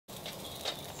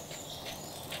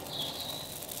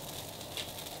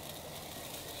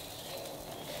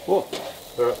What?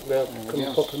 Alright, now can we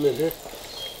pop them in here?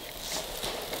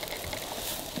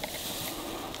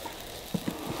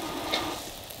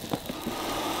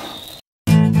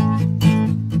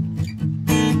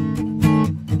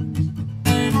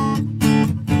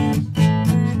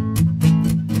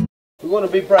 We want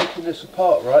to be breaking this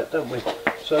apart, right, don't we?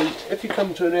 So if you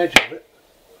come to an edge of it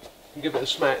and give it a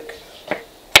smack,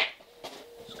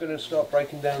 it's going to start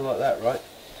breaking down like that, right?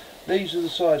 These are the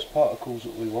size particles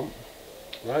that we want,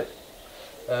 right?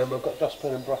 I've got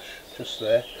dustpan and brush just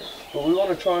there, but we want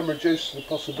to try and reduce the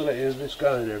possibility of this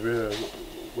going everywhere,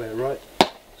 right?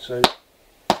 So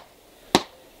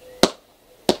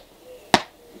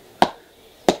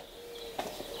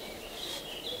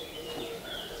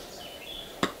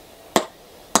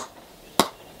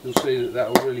you'll see that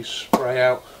will really spray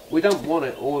out. We don't want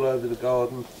it all over the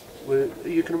garden.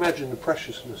 You can imagine the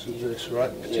preciousness of this,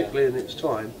 right? Particularly in its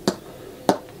time.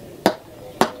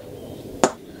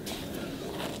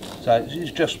 So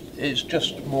it's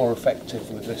just more effective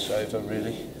with this over,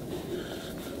 really.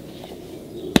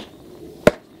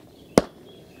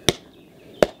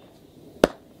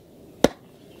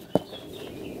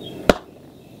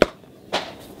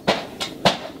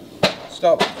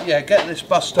 Get this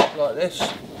bust up like this,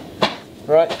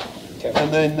 right? Okay.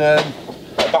 And then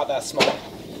about that small.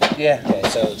 Yeah. Okay,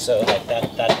 so like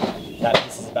that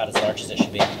piece is about as large as it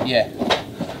should be. Yeah.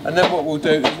 And then what we'll do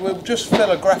is we'll just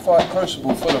fill a graphite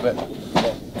crucible full of it.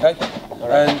 Okay.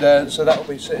 Right. And so that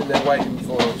will be sitting there waiting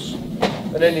for us.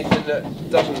 And anything that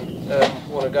doesn't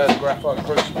want to go in the graphite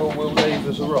crucible, we'll leave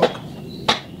as a rock.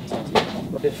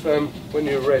 If when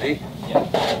you're ready. Yeah.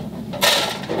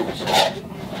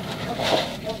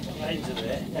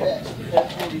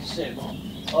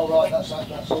 Oh right, that's all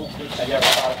good. I never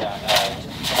thought of that.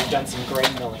 We've done some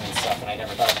grain milling and stuff, and I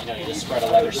never thought, you just spread a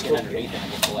leather skin underneath and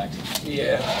it will collect.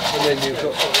 Yeah, and then you've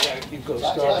got to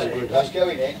start the grid. That's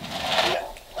going in. Yeah,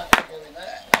 that's going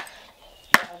there.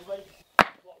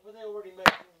 What were they already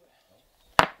making?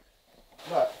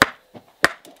 Look,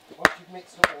 once you've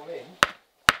mixed it all in,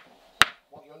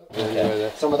 what you're looking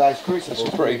at, some of those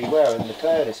crucibles really well in the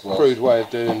Curtis was. Crude way of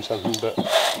doing something, but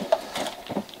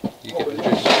you get the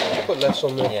gist. Put less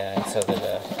on there. Yeah, so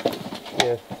that.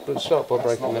 Yeah, but start by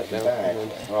breaking that down.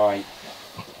 Right,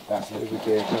 that's looking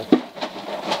good.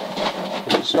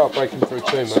 If you start breaking through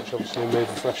too much, obviously move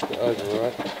a fresh bit over,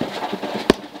 right?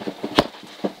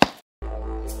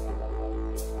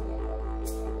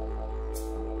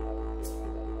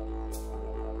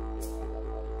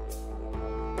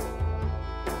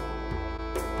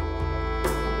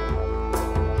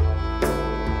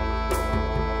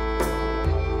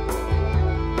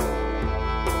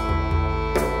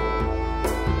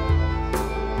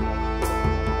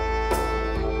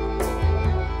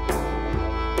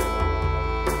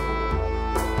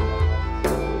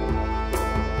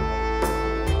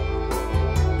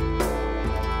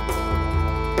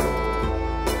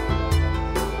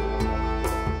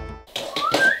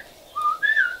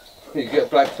 You get a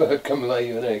black bird come lay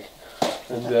you an egg,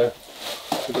 and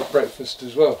we've got breakfast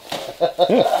as well.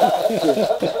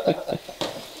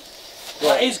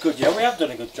 That is good, yeah. We have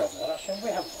done a good job of that, actually. We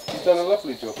have. You've done a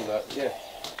lovely job of that, yeah. Do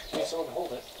you want someone to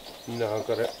hold it? No, I've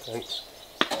got it, thanks.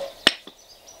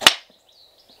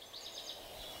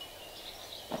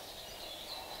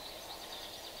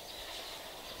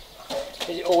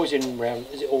 Is it always in round?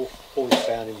 Is it always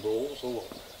found in balls or what?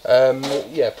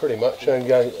 Yeah, pretty much, and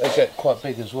they get quite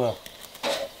big as well.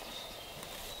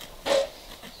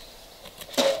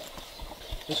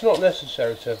 It's not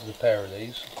necessary to have the pair of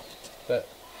these, but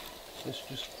it's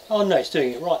just... Oh no, it's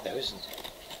doing it right though, isn't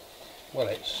it? Well,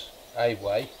 it's a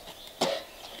way.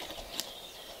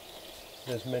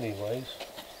 There's many ways.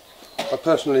 I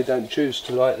personally don't choose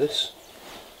to like this,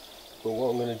 but what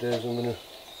I'm going to do is I'm going to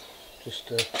just...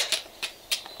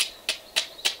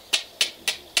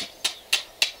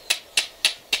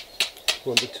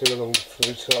 won't be too long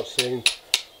before we start seeing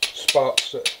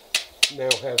sparks that now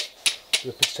have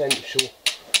the potential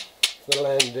for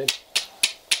landing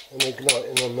and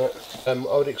igniting on that. I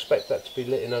would expect that to be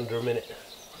lit in under a minute.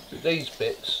 These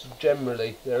bits,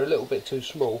 generally, they're a little bit too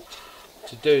small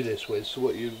to do this with, so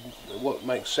what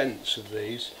makes sense of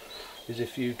these is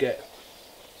if you get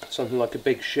something like a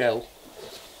big shell,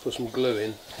 put some glue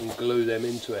in and glue them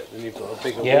into it, then you've got a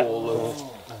bigger wall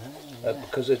of...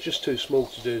 because they're just too small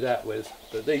to do that with,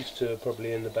 but these two are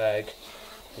probably in the bag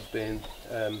of being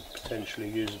potentially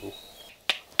usable.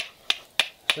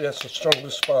 So that's the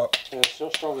strongest spark. Yeah, it's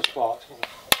not strongest spark.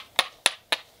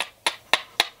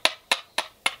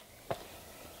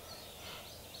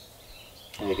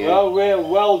 Well, we're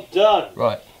well done.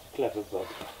 Right. Clever bug.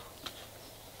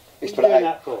 He's What put are you it doing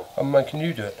out. that for? I'm making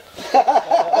you do it.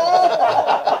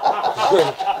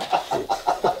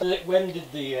 When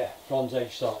did the Bronze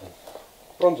Age start then?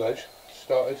 Bronze Age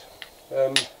started.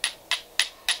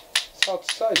 It's hard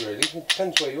to say really. It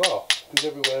depends where you are,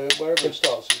 because wherever it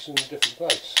starts, it's in a different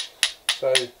place.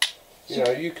 So, you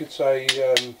know, you could say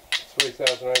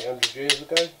 3,800 years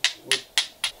ago.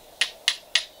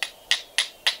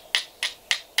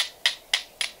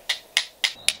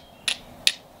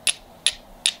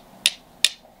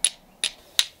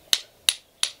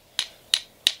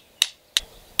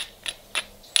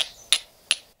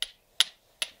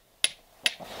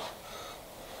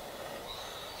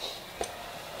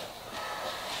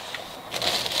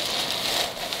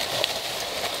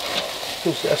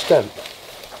 What's that stamp?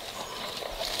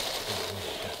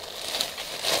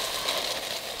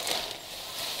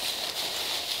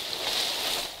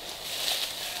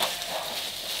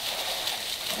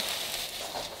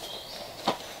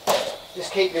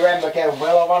 Just keep your ember going,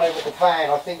 Will. I run over the fan.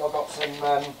 I think I've got some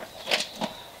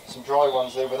dry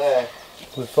ones over there.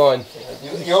 We're fine.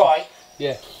 You alright?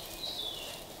 Yeah.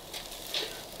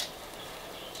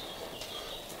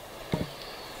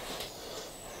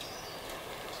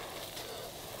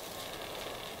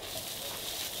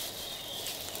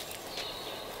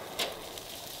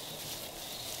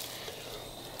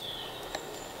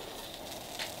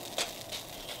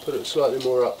 Put it slightly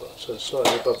more up, so it's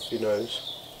slightly above your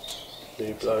nose. Then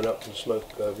you're blowing up and smoke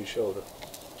go over your shoulder.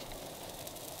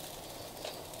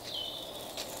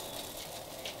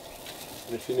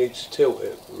 And if you need to tilt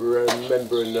it,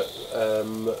 remembering that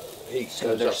heat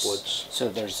goes upwards. So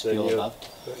there's Then fuel above.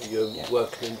 you're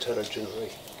working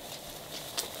intelligently.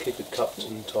 Keep it cupped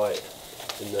and tight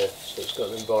in there, so it's got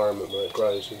an environment where it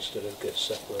grows instead of gets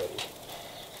separated.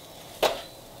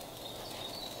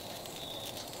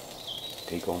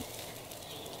 Keep going.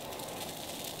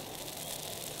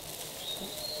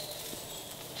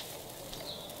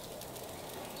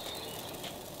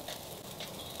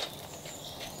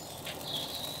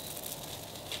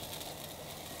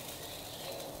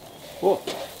 Whoa.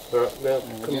 Alright, now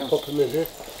can you pop them in here?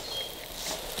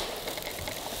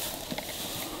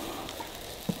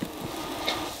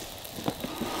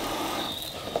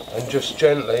 And just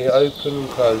gently open and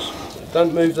close.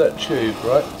 Don't move that tube,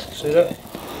 right? See that?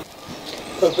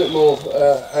 Put a bit more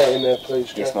hay in there,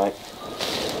 please. Yes, mate.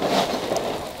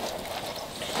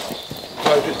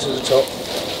 Load it to the top.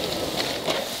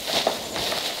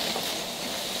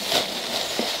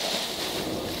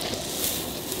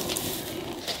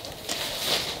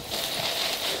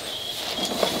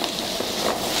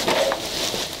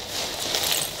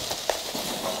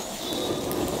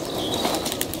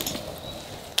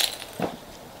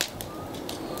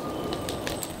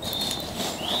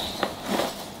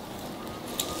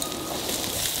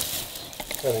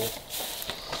 There we go.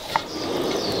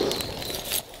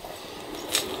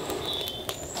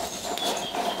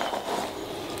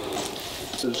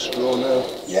 To the straw now.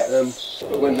 Yeah.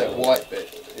 But when that white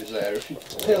bit is there, if you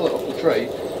peel it off the tree,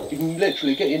 you can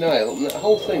literally get your nail and that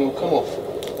whole thing will come off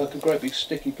like a great big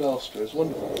sticky plaster. It's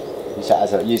wonderful. Use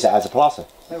it as a plaster.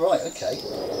 Oh, right, okay.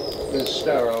 There's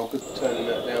sterile, good turning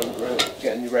that down,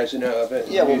 getting your resin out of it.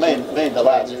 Yeah, well, me using and the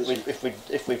lads, planers.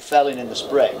 if we fell in the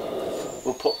spring,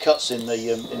 we'll put cuts in in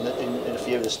a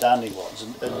few of the standing ones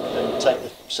and take the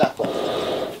sap off.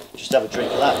 Just have a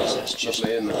drink of that because it's just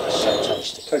Lovely, isn't it? so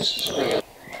tasty. Tastes the spring.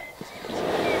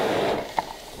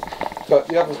 But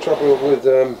the other trouble with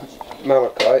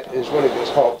malachite is when it gets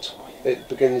hot, it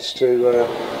begins to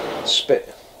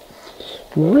spit.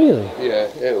 Really? Yeah,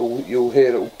 you'll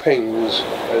hear little pings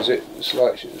as it's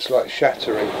like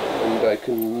shattering, and they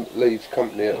can leave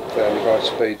company at fairly high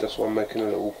speed. That's why I'm making a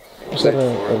little Is that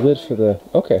a lid for the...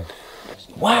 Okay.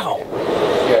 Wow!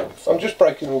 Yeah, I'm just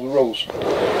breaking all the rules.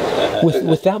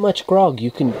 With that much grog, you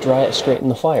can dry it straight in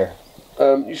the fire.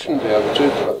 You shouldn't be able to,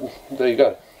 but there you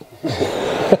go.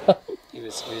 He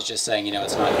was just saying, you know,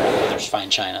 it's not grandmother's fine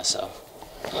china, so.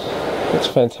 That's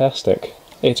fantastic.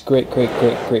 It's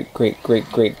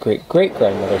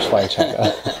great-great-great-great-great-great-great-great-grandmother's fine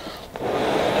china.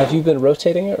 Have you been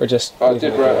rotating it, or just... I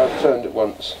turned it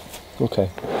once. Okay.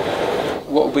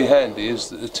 What will be handy is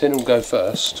that the tin will go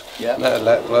first. Yeah. And that'll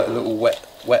act like a little wet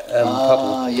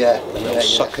puddle. Yeah. And that'll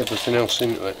suck everything else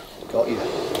into it. Got you.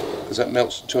 Because that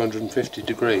melts at 250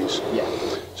 degrees. Yeah.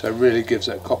 So it really gives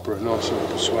that copper a nice little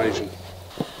persuasion.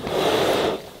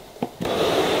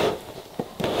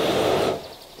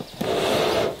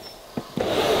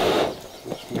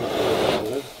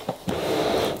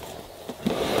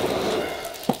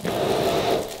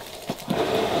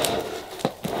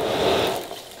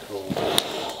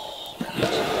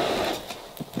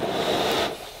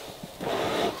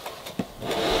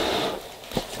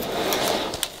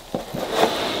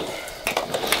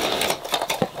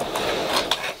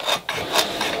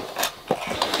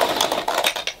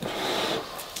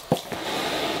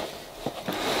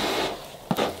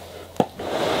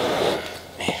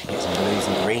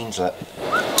 Is that?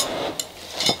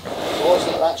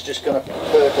 That's just going to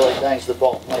percolate down to the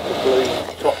bottom, make a bloom,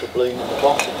 copper bloom at the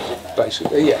bottom, isn't it?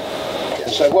 Basically, yeah.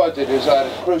 And so what I did is I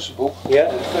had a crucible, Yeah.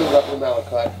 and filled up with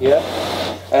malachite, Yeah.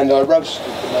 and I roasted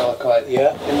the malachite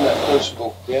Yeah. in that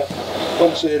crucible. Yeah.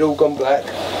 Once it had all gone black,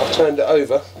 I turned it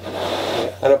over,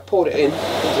 and I poured it in,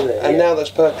 and now that's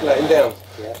percolating down.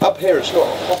 Up here it's not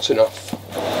hot enough,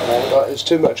 like, there's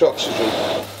too much oxygen.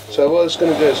 So what it's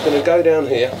going to do is going to go down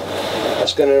here,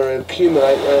 that's going to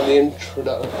accumulate around the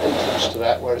entrance to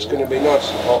that, where it's going to be nice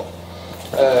and hot,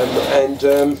 and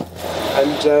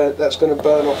that's going to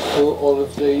burn off all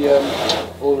of the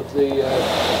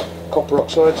copper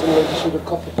oxides and leave us with the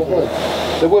copper behind.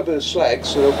 There will be a slag,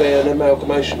 so there'll be an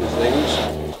amalgamation of things.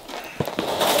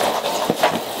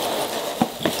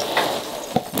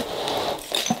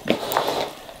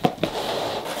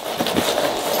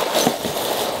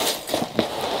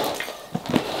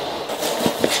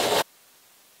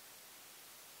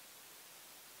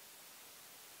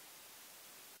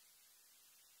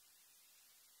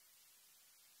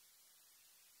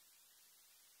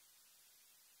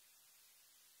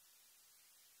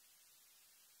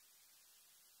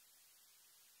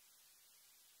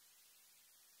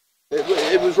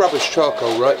 It was rubbish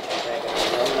charcoal, right?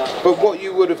 But what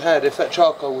you would have had if that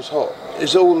charcoal was hot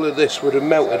is all of this would have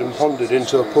melted and pondered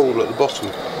into a pool at the bottom,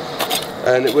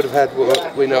 and it would have had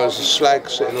what we know as a slag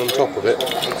sitting on top of it,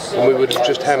 and we would have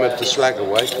just hammered the slag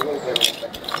away.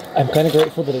 I'm kind of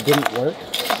grateful that it didn't work,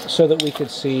 so that we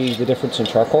could see the difference in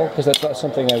charcoal, because that's not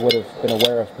something I would have been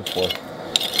aware of before.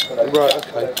 Right,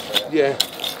 okay, yeah.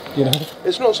 You know?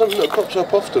 It's not something that crops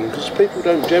up often, because people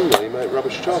don't generally make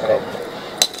rubbish charcoal.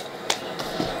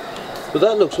 But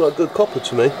that looks like good copper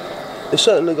to me. It's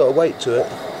certainly got a weight to it.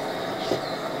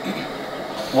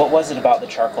 What was it about the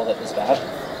charcoal that was bad?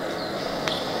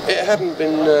 It hadn't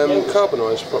been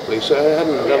carbonised properly, so it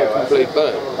hadn't done a complete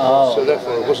burn. Oh. So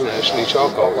therefore it wasn't actually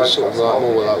charcoal, it was sort of like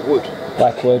more like wood.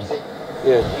 Black wood.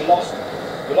 Yeah. You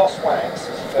lost wax.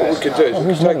 What we could do is we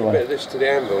here's could take another a one. bit of this to the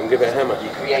anvil and give it a hammer.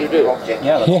 Should we do it?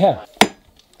 Yeah. That's Yeah.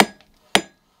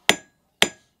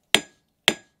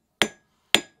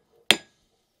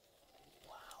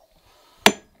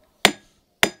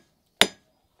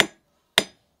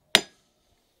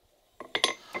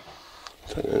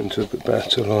 Take that into a bit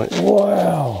better light.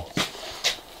 Wow.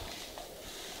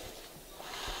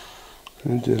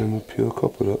 And dealing with pure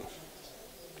copper, look.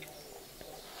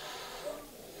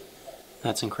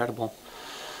 That's incredible.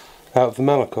 Out of the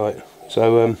malachite.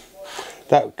 So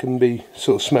that can be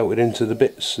sort of smelted into the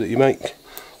bits that you make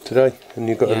today, and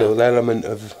you've got a little element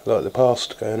of like the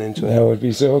past going into it. That would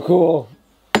be so cool.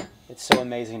 It's so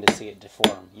amazing to see it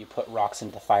deform. You put rocks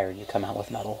into the fire and you come out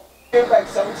with metal. Go back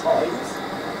sometimes.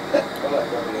 The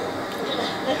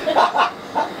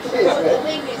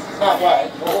thing is, That way,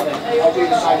 I do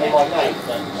the same with my mate.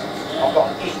 I've got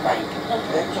an ish bank.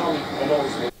 Every time he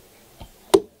annoys me.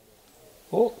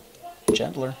 Oh,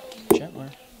 gentler, gentler.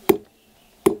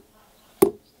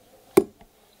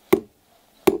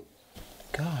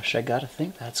 Gosh, I gotta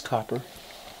think that's copper.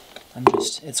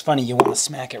 It's funny, you want to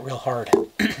smack it real hard.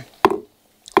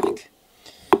 Like,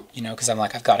 you know, because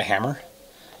I've got a hammer.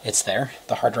 It's there.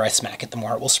 The harder I smack it, the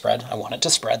more it will spread. I want it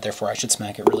to spread, therefore I should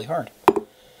smack it really hard.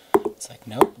 It's like,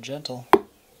 nope, gentle.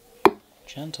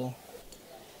 Gentle.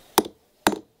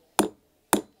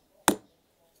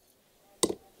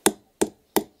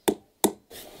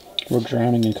 We're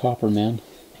drowning in copper, man.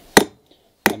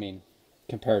 I mean,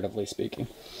 comparatively speaking.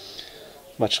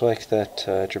 Much like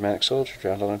that Germanic soldier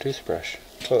drowned on a toothbrush.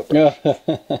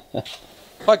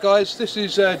 Hi guys, this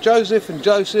is Joseph and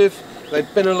Joseph.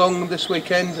 They've been along this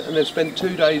weekend and they've spent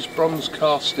 2 days bronze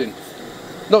casting.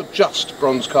 Not just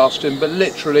bronze casting, but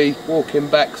literally walking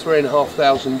back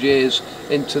 3,500 years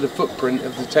into the footprint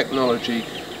of the technology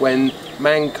when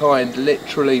mankind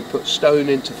literally put stone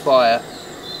into fire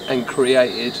and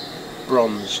created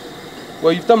bronze.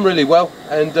 Well, you've done really well,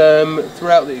 and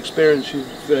throughout the experience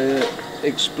you've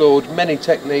explored many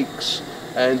techniques,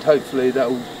 and hopefully that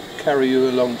will carry you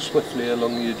along swiftly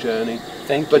along your journey.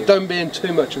 Thank you. But don't be in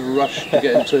too much of a rush to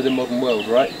get into the modern world,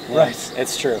 right? Right,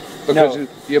 it's true. Because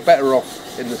you're better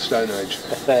off in the Stone Age.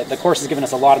 The course has given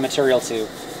us a lot of material to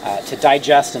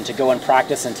digest and to go and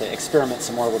practice and to experiment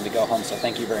some more when we go home, so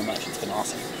thank you very much. It's been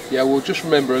awesome. Yeah, well, just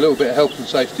remember a little bit of health and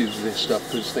safety with this stuff,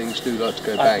 because things do like to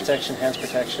go Eye bang. protection, hands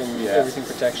protection, Yeah. everything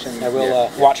protection. I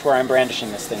will watch where I'm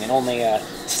brandishing this thing and only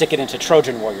stick it into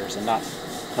Trojan warriors and not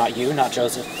you, not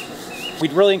Joseph.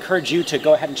 We'd really encourage you to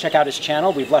go ahead and check out his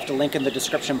channel. We've left a link in the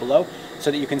description below so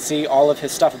that you can see all of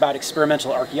his stuff about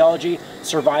experimental archaeology,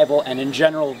 survival, and in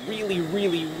general, really,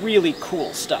 really, really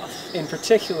cool stuff. In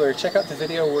particular, check out the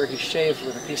video where he shaved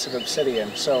with a piece of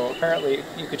obsidian. So apparently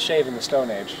you could shave in the Stone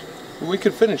Age. We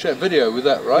could finish that video with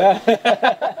that, right?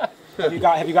 Yeah. Have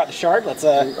you got the shard? Let's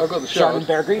I've got the shard and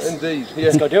bear grease. Indeed. Yeah.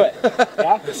 Let's go do it.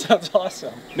 Yeah, Sounds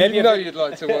awesome. maybe you know you'd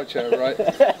like to watch it, right?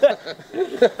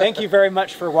 Thank you very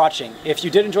much for watching. If you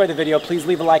did enjoy the video, please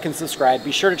leave a like and subscribe.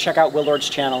 Be sure to check out Willord's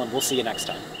channel, and we'll see you next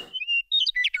time.